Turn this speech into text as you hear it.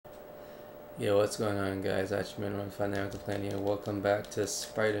Yo, what's going on, guys? Ashman, I'm finding out the plan here. Welcome back to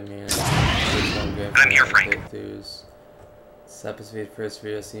Spiderman. I'm here, Frank. This episode first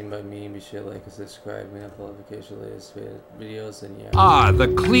video seen by me. Be sure to like and subscribe. We have notification latest videos and yeah. Ah, the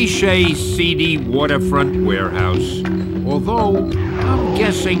cliche seedy waterfront warehouse. Although, I'm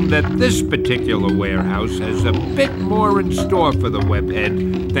guessing that this particular warehouse has a bit more in store for the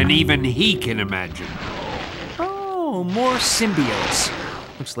webhead than even he can imagine. Oh, more symbiotes.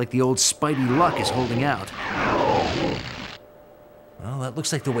 Looks like the old Spidey luck is holding out. Well, that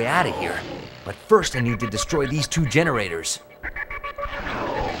looks like the way out of here. But first I need to destroy these two generators.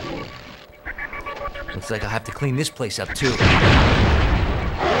 Looks like I'll have to clean this place up too.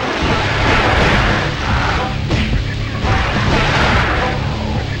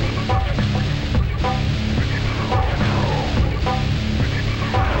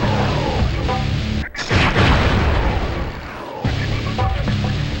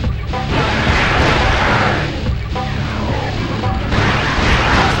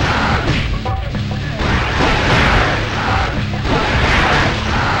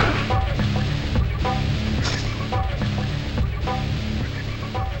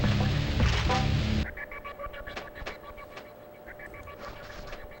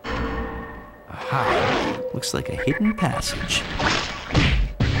 Looks like a hidden passage.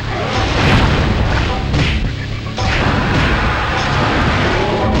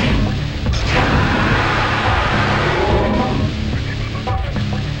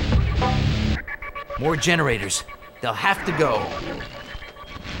 More generators. They'll have to go.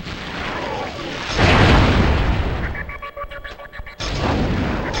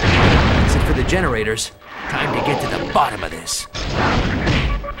 That's it for the generators. Time to get to the bottom of this.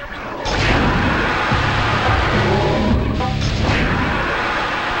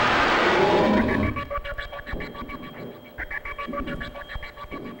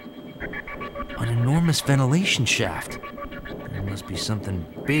 An enormous ventilation shaft. There must be something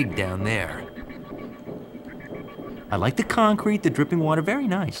big down there. I like the concrete, the dripping water, very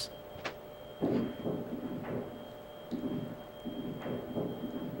nice.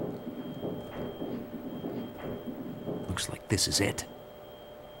 Looks like this is it.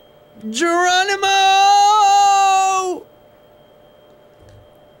 Geronimo!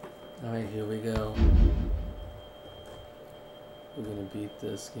 Alright, here we go. We're gonna beat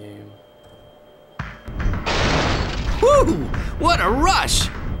this game. Woo! What a rush!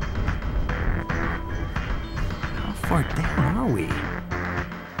 How far down are we?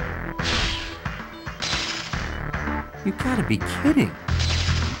 You gotta be kidding.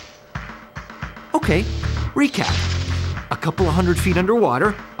 Okay, recap. A couple of 100 feet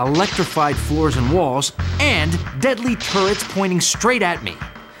underwater, electrified floors and walls, and deadly turrets pointing straight at me.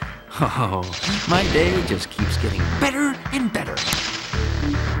 Oh, my day just keeps getting better and better.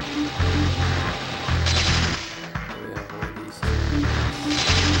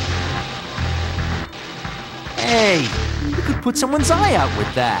 Hey, you could put someone's eye out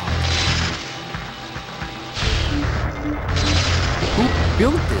with that. Who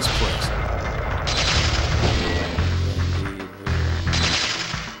built this place?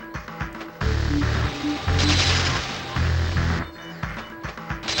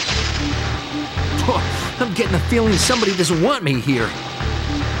 Oh, I'm getting the feeling somebody doesn't want me here.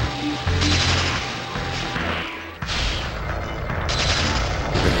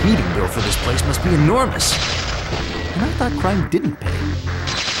 The heating bill for this place must be enormous. And I thought crime didn't pay.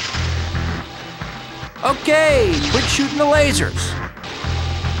 Okay, quit shooting the lasers.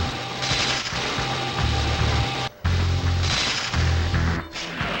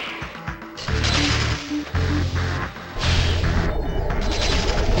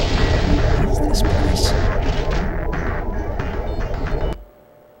 What is this place?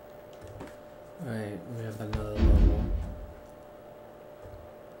 Alright, we have another level.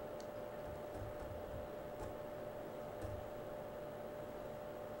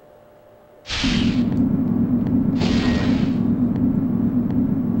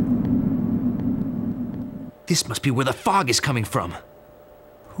 This must be where the fog is coming from.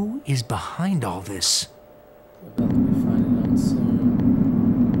 Who is behind all this? We're about to be finding out soon.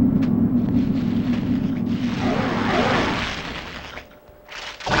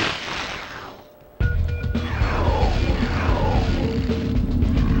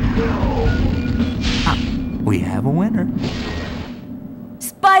 We have a winner.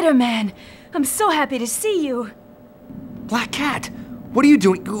 Spiderman! I'm so happy to see you. Black Cat, what are you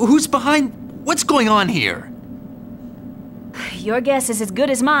doing? Who's behind? What's going on here? Your guess is as good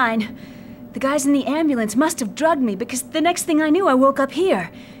as mine. The guys in the ambulance must have drugged me because the next thing I knew I woke up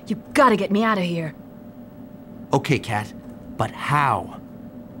here. You gotta get me out of here. Okay, Cat, but how?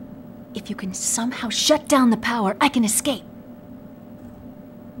 If you can somehow shut down the power, I can escape.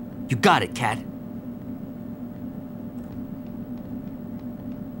 You got it, Cat.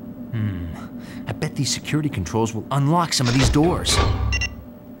 I bet these security controls will unlock some of these doors.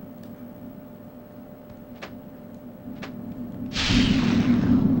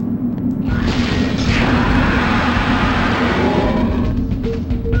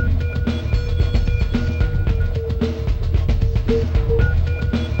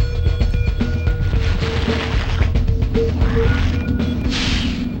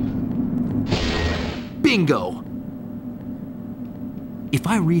 Bingo! If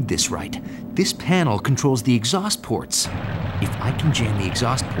I read this right, this panel controls the exhaust ports. If I can jam the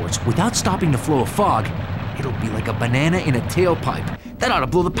exhaust ports without stopping the flow of fog, it'll be like a banana in a tailpipe. That ought to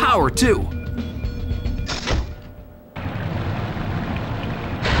blow the power, too.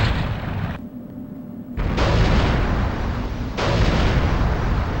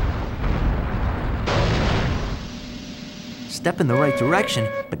 Step in the right direction,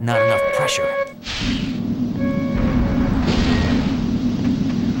 but not enough pressure.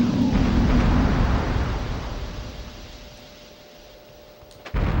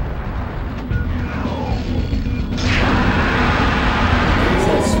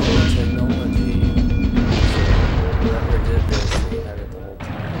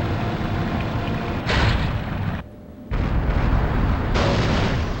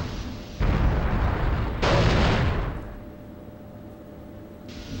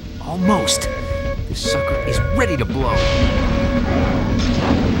 Almost. This sucker is ready to blow.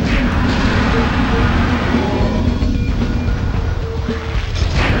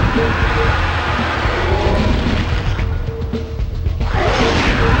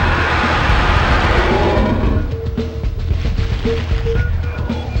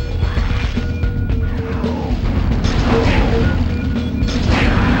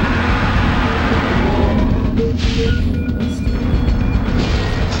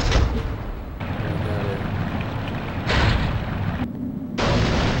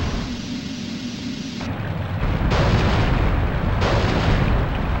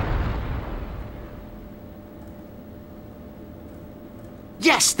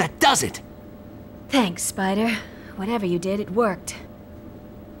 Yes, that does it! Thanks, Spider. Whatever you did, it worked.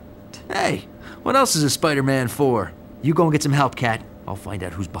 Hey, what else is a Spider-Man for? You go and get some help, Cat. I'll find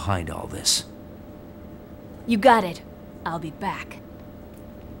out who's behind all this. You got it. I'll be back.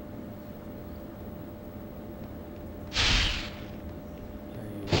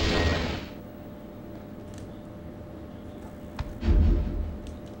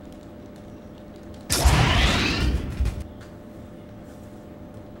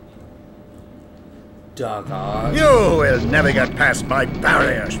 Doggone. You will never get past my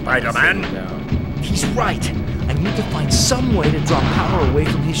barrier, Spider-Man. He's right. I need to find some way to draw power away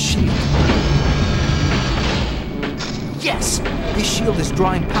from his shield. Yes, this shield is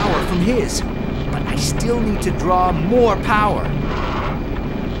drawing power from his, but I still need to draw more power.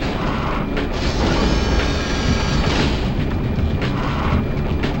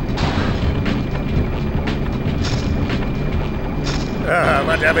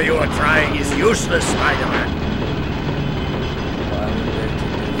 Whatever you are trying is useless, Spider-Man.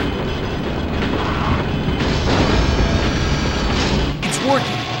 It's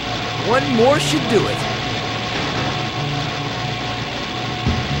working. One more should do it.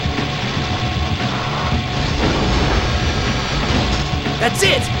 That's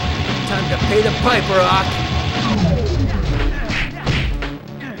it! Time to pay the piper, Ock.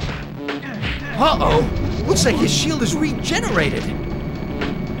 Uh-oh! Looks like his shield is regenerated.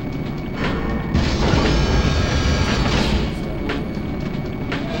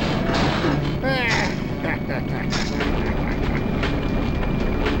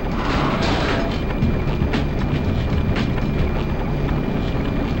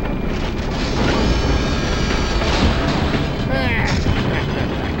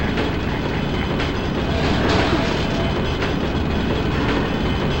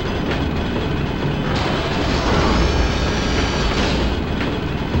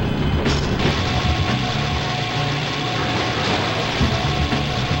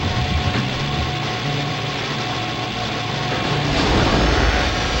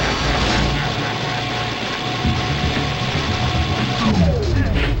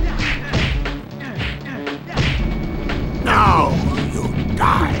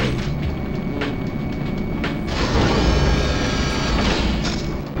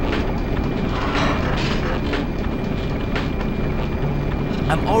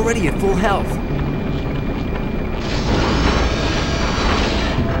 I'm already at full health.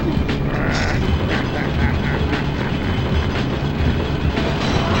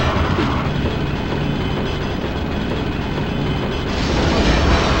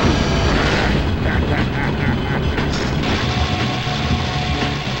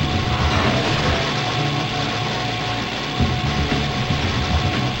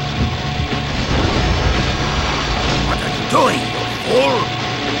 doing, you fool?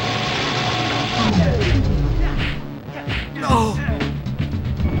 No!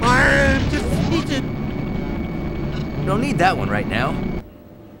 I'm defeated! Don't need that one right now.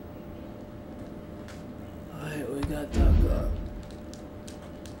 Alright, we got Doc.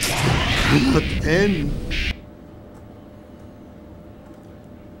 But then...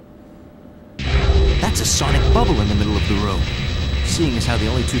 That's a sonic bubble in the middle of the room. Seeing as how the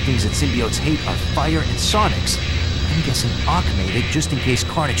only two things that symbiotes hate are fire and sonics, I'm guessing Ock made it just in case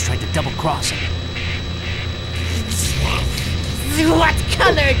Carnage tried to double-cross him. What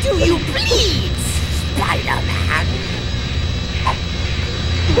color do you bleed, Spider-Man?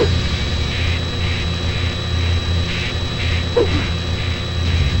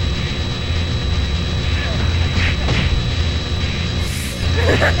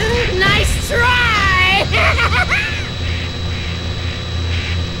 Nice try!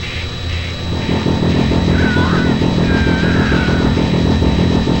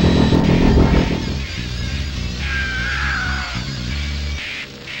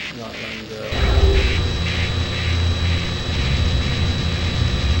 Not letting go.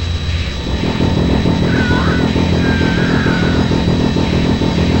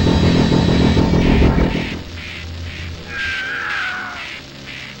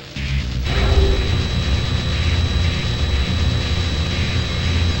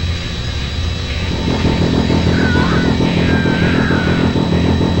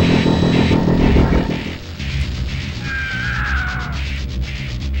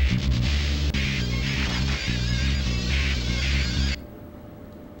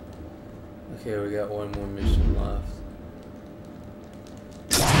 Okay, we got one more mission left.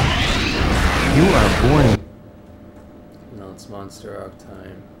 You are born... Now it's Monster Arc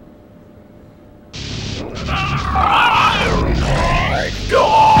time. This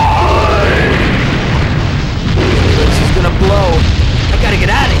is gonna blow. I gotta get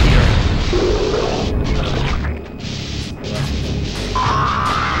out of here.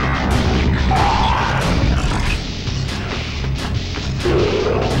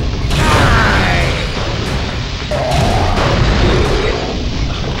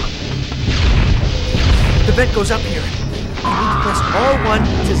 The vent goes up here. I need to press R1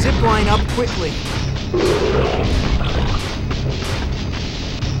 to zip line up quickly.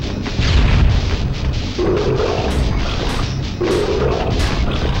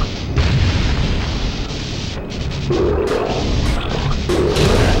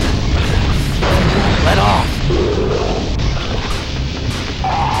 Let off.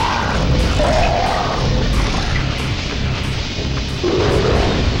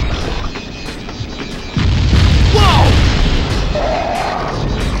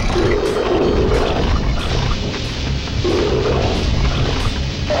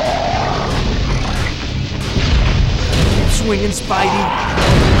 Swinging, Spidey.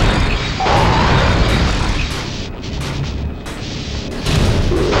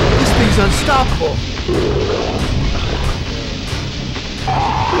 This thing's unstoppable.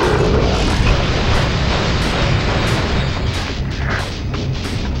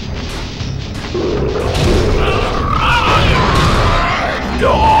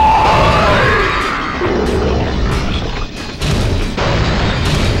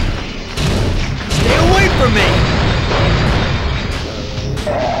 Stay away from me.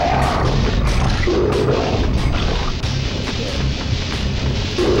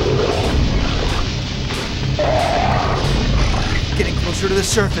 Getting closer to the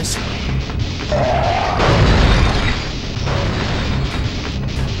surface.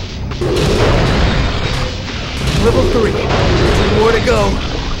 Level 3. 2 more to go.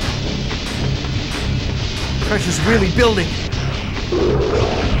 Pressure's really building.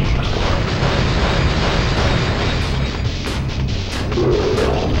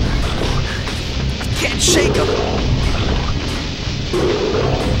 I can't shake him.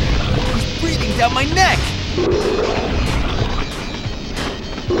 He's breathing down my neck.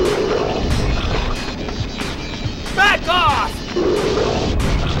 Back off!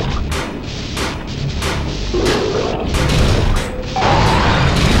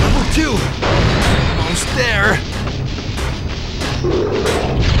 Level 2. Almost there.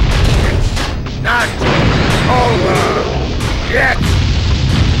 Not over yet!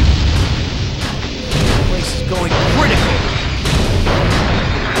 This place is going critical.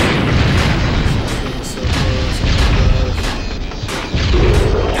 So close.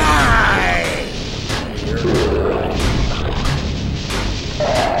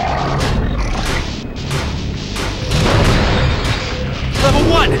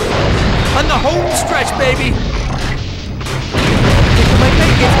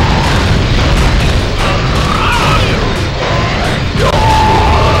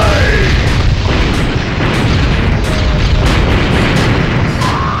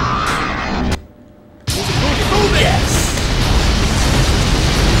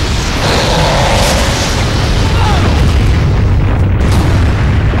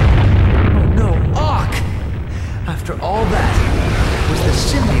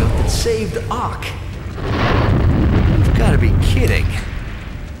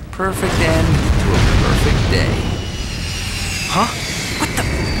 perfect end to a perfect day. Huh? What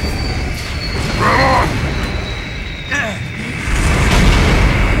the?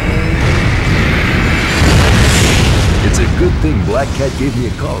 It's a good thing Black Cat gave me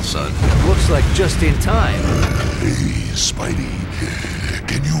a call, son. Looks like just in time. Hey, Spidey,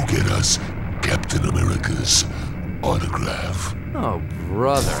 can you get us Captain America's autograph? Oh,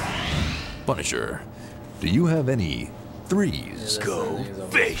 brother. Punisher, do you have any threes? Go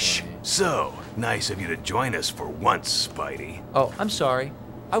fish. So, nice of you to join us for once, Spidey. Oh, I'm sorry.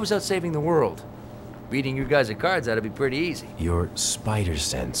 I was out saving the world. Beating you guys at cards ought to be pretty easy. Your spider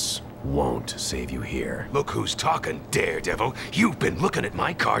sense won't save you here. Look who's talking, Daredevil. You've been looking at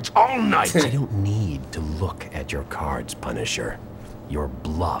my cards all night. I don't need to look at your cards, Punisher. Your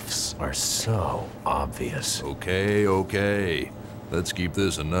bluffs are so obvious. Okay, okay. Let's keep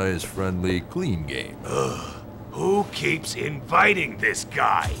this a nice, friendly, clean game. Who keeps inviting this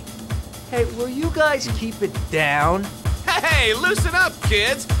guy? Hey, will you guys keep it down? Hey, loosen up,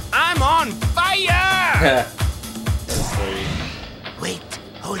 kids! I'm on fire! Wait,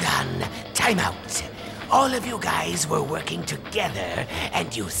 hold on. Time out. All of you guys were working together,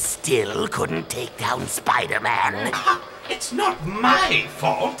 and you still couldn't take down Spider-Man. It's not my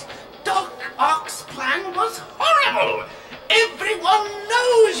fault. Doc Ock's plan was horrible. Everyone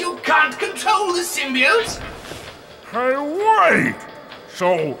knows you can't control the symbiotes. Hey, wait!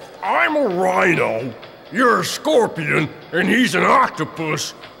 So, I'm a rhino, you're a scorpion, and he's an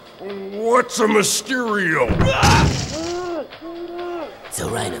octopus. What's a Mysterio? So,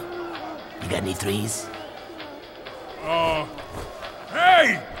 Rhino, you got any threes?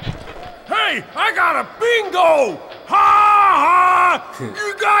 Hey! Hey, I got a bingo! Ha ha!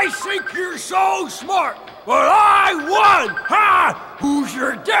 You guys think you're so smart, but I won! Ha! Who's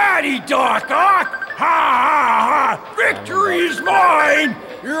your daddy, Doc Ock? Ha ha ha! Victory is mine!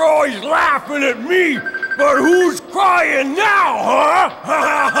 You're always laughing at me, but who's crying now, huh? Ha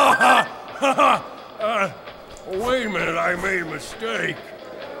ha ha ha! Wait a minute, I made a mistake.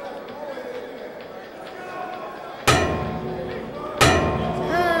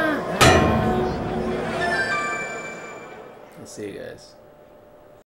 Let's see you guys.